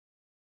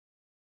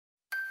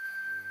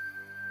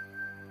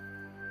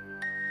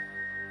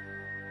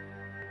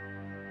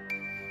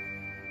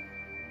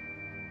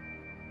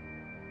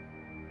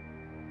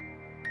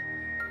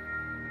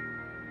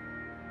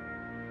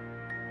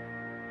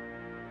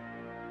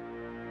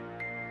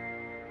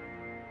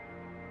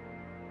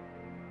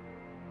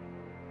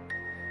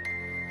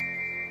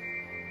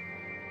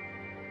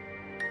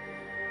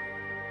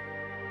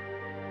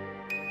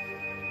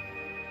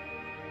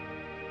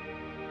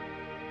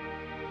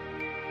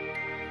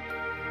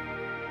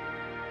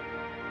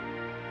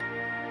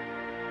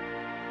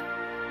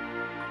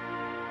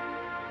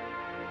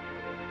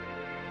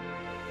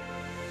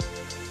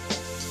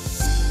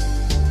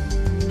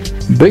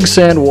Big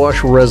Sand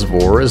Wash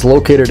Reservoir is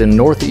located in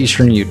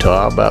northeastern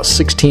Utah, about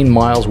 16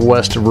 miles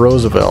west of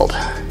Roosevelt.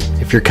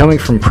 If you're coming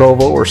from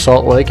Provo or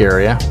Salt Lake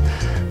area,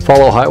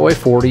 follow Highway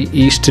 40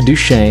 east to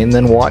Duchesne,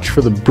 then watch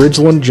for the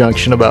Bridgeland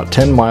Junction about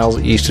 10 miles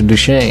east of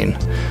Duchesne.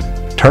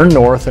 Turn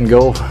north and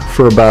go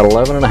for about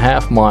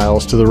 11.5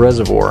 miles to the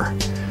reservoir.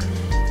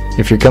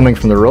 If you're coming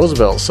from the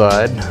Roosevelt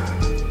side,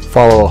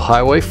 follow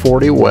Highway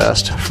 40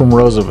 west from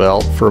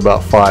Roosevelt for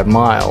about 5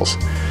 miles.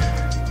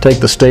 Take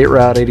the State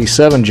Route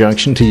 87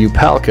 junction to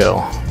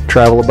Upalco.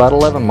 Travel about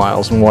 11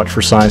 miles and watch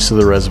for signs to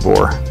the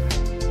reservoir.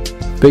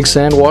 Big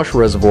Sand Wash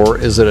Reservoir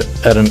is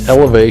at an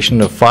elevation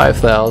of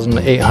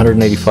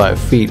 5,885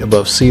 feet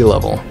above sea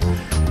level.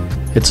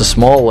 It's a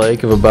small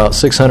lake of about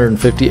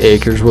 650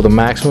 acres with a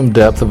maximum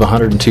depth of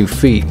 102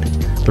 feet.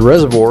 The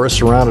reservoir is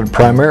surrounded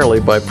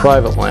primarily by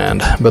private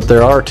land, but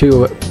there are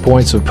 2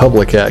 points of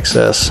public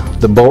access: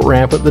 the boat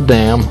ramp at the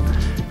dam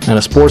and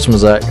a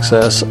sportsman's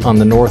access on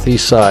the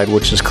northeast side,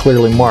 which is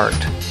clearly marked.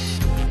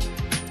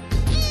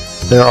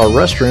 There are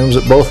restrooms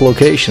at both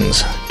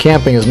locations.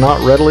 Camping is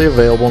not readily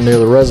available near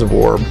the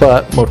reservoir,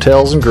 but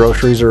motels and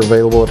groceries are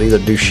available at either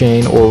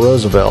Duchesne or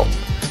Roosevelt.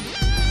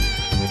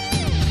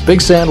 Big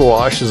Sand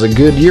Wash is a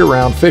good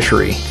year-round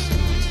fishery.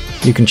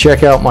 You can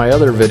check out my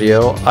other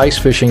video, Ice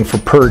Fishing for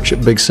Perch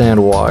at Big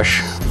Sand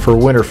Wash, for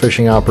winter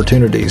fishing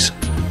opportunities.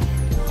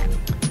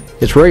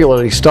 It's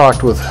regularly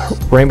stocked with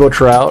rainbow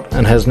trout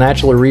and has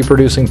naturally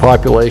reproducing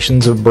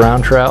populations of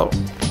brown trout,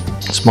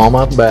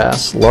 smallmouth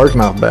bass,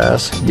 largemouth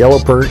bass, yellow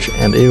perch,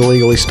 and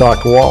illegally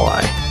stocked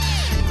walleye.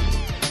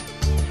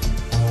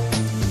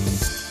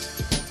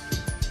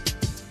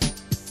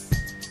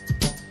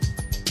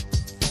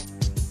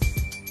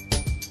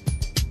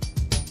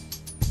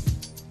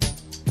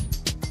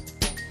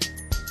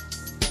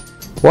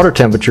 Water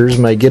temperatures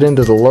may get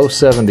into the low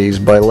 70s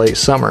by late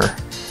summer.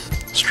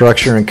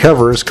 Structure and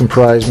cover is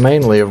comprised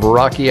mainly of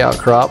rocky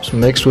outcrops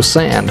mixed with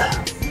sand.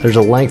 There's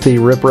a lengthy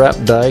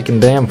riprap dike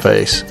and dam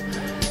face,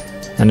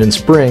 and in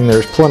spring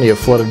there's plenty of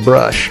flooded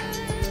brush.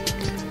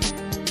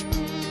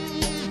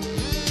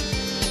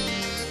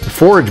 The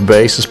forage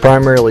base is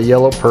primarily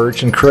yellow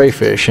perch and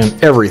crayfish, and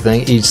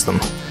everything eats them.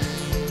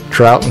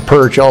 Trout and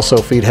perch also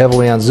feed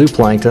heavily on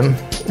zooplankton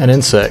and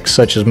insects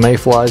such as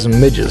mayflies and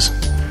midges.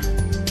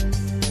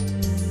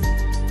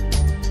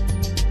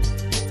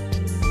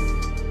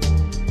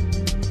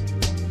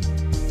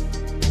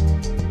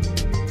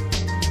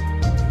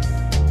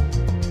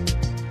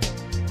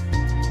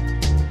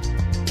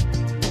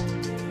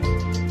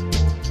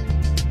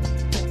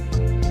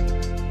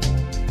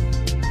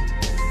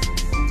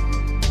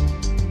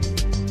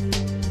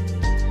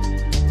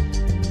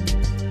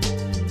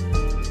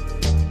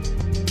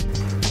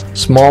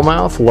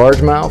 Smallmouth,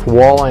 largemouth,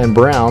 walleye, and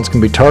browns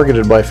can be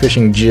targeted by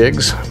fishing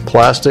jigs,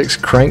 plastics,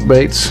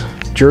 crankbaits,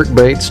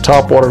 jerkbaits,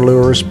 topwater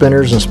lures,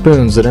 spinners, and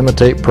spoons that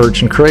imitate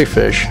perch and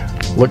crayfish.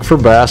 Look for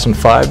bass in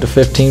 5 to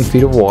 15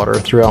 feet of water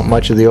throughout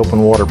much of the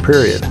open water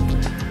period.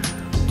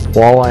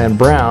 Walleye and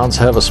browns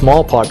have a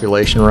small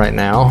population right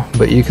now,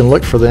 but you can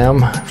look for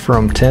them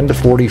from 10 to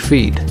 40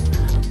 feet.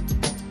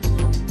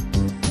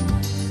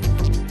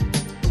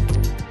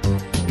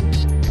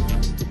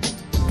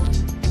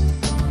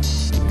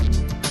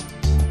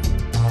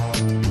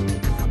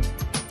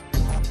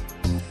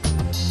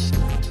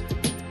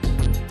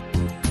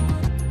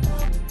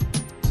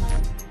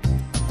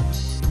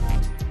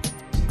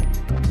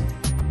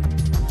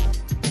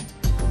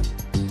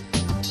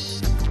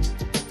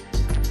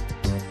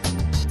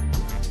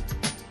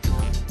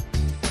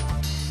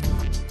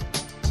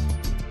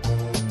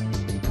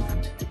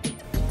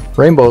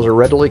 Rainbows are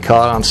readily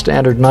caught on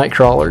standard night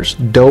crawlers,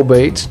 dough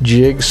baits,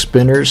 jigs,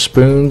 spinners,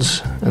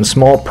 spoons, and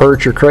small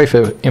perch or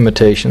crayfish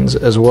imitations,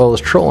 as well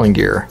as trolling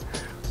gear.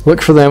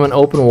 Look for them in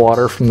open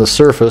water from the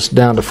surface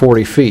down to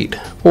 40 feet,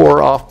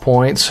 or off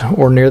points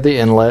or near the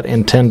inlet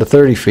in 10 to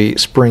 30 feet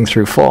spring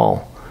through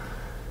fall.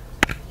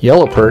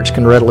 Yellow perch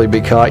can readily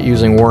be caught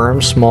using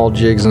worms, small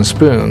jigs, and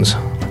spoons.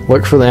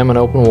 Look for them in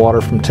open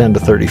water from 10 to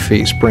 30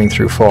 feet spring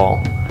through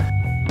fall.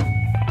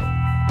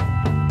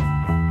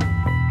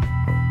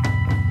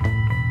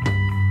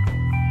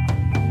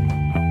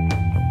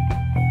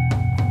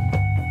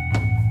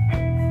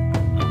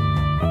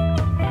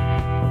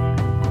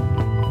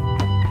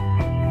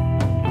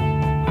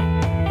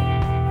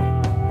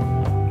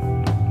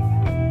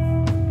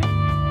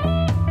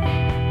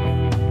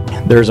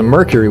 There is a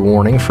mercury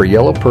warning for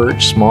yellow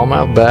perch,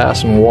 smallmouth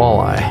bass, and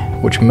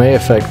walleye, which may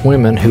affect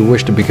women who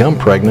wish to become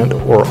pregnant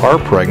or are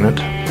pregnant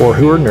or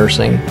who are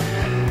nursing,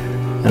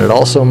 and it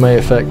also may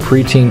affect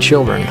preteen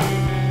children.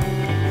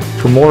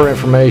 For more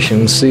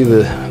information, see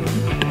the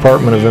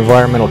Department of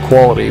Environmental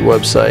Quality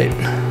website,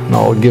 and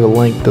I'll give a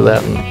link to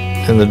that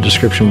in the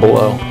description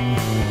below.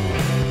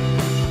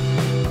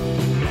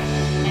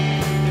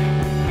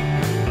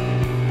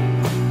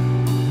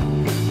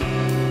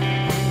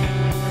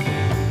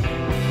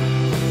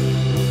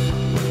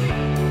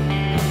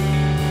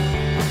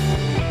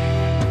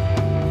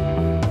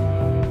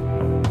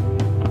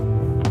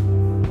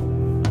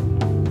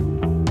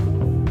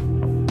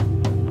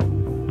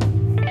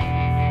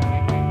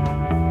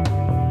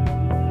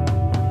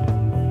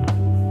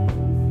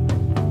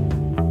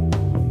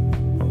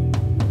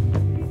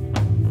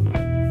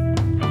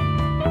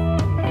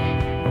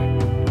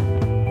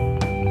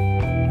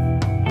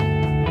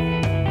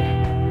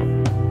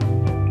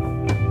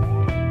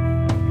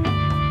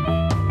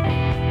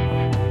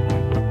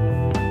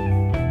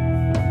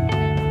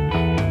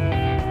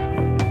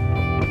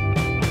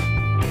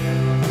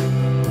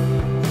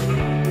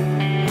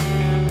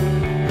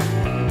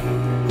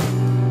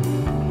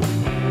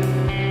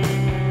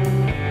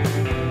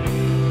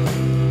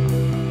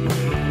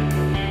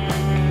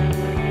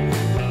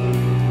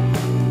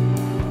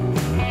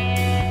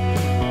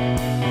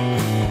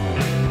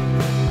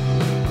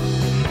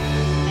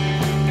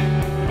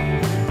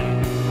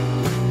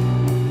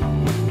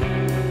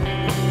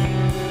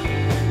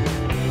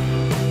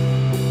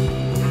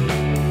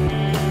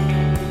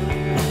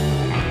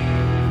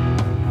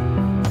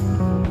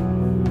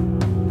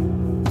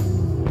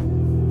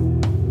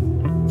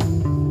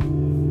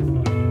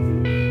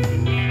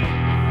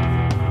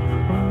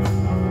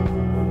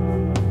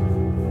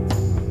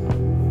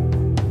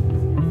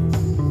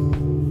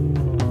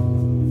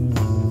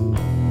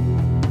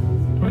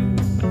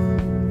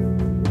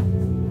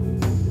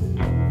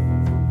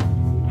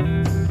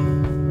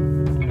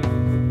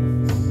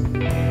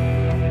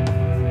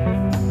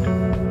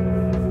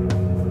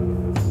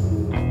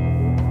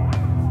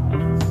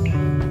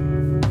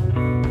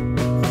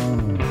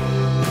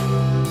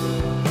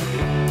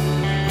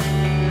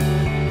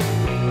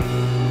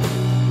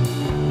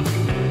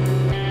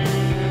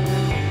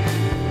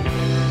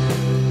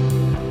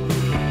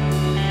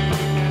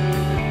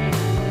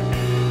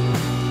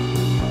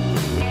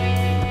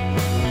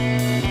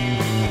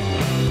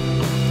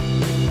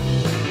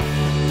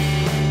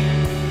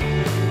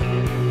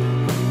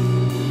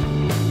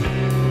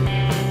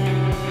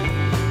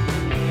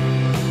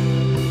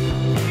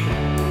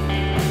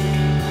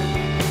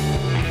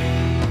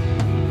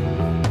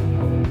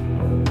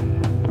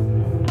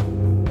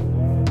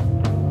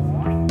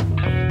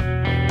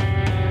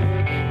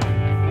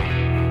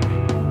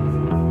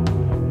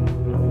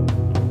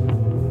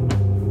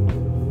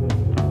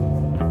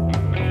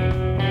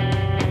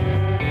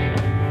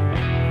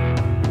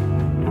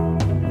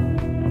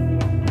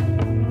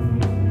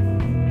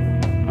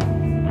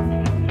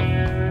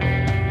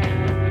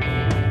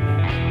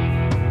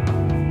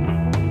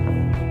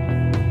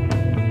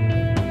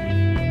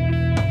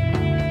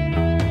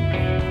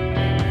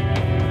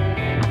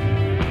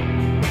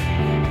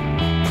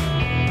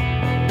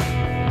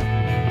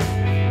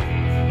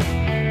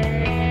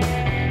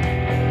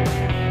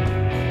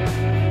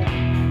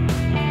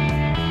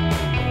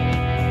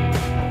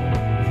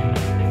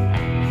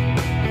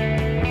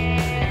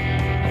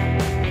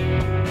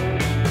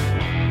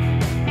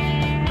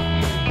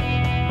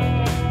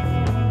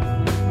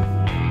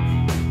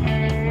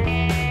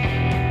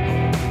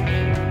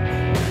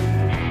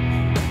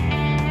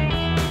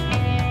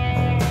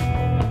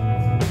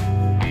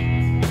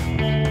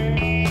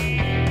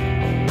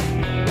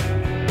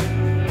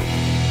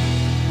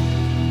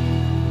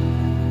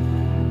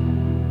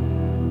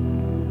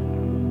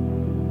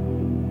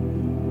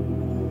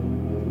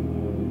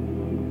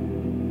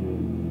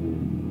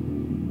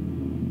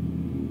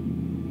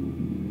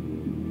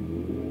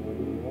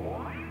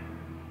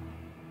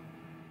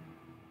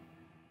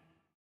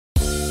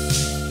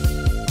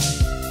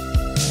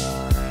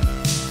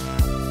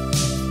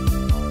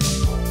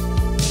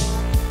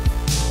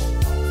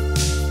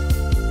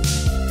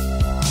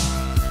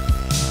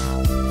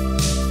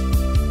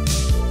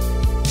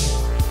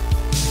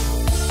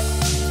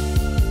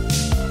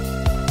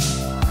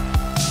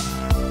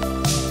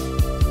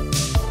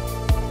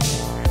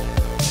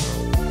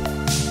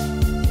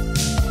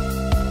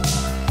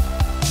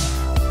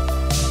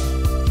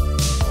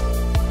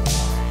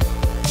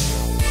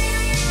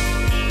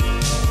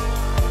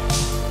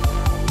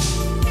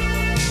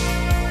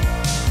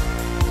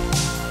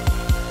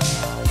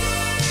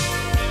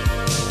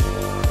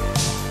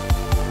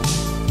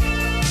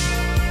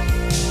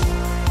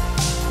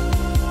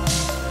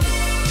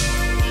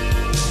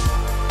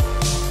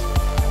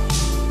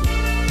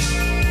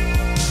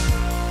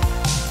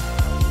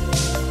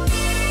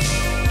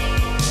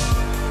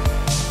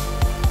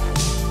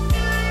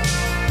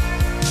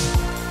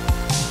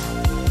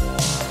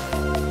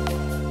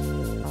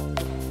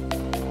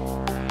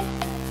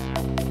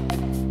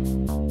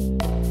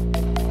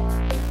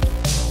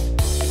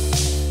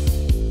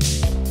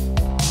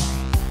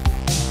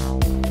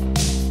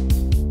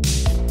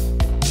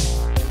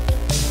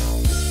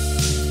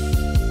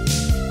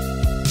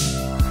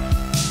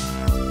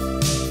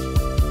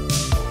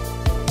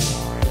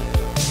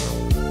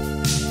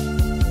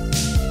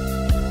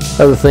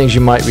 Other things you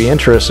might be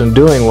interested in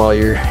doing while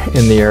you're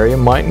in the area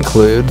might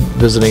include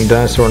visiting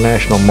Dinosaur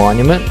National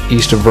Monument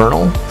east of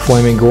Vernal,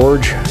 Flaming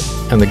Gorge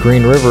and the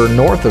Green River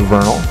north of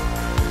Vernal,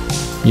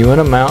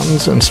 Uinta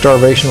Mountains and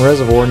Starvation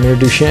Reservoir near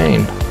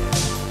Duchesne.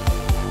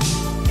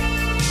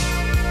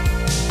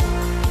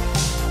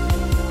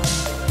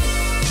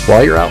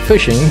 While you're out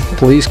fishing,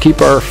 please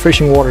keep our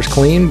fishing waters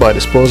clean by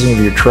disposing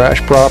of your trash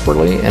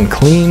properly, and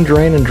clean,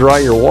 drain, and dry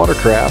your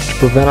watercraft to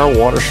prevent our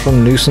waters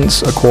from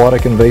nuisance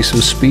aquatic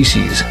invasive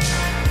species.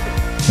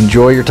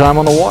 Enjoy your time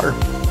on the water.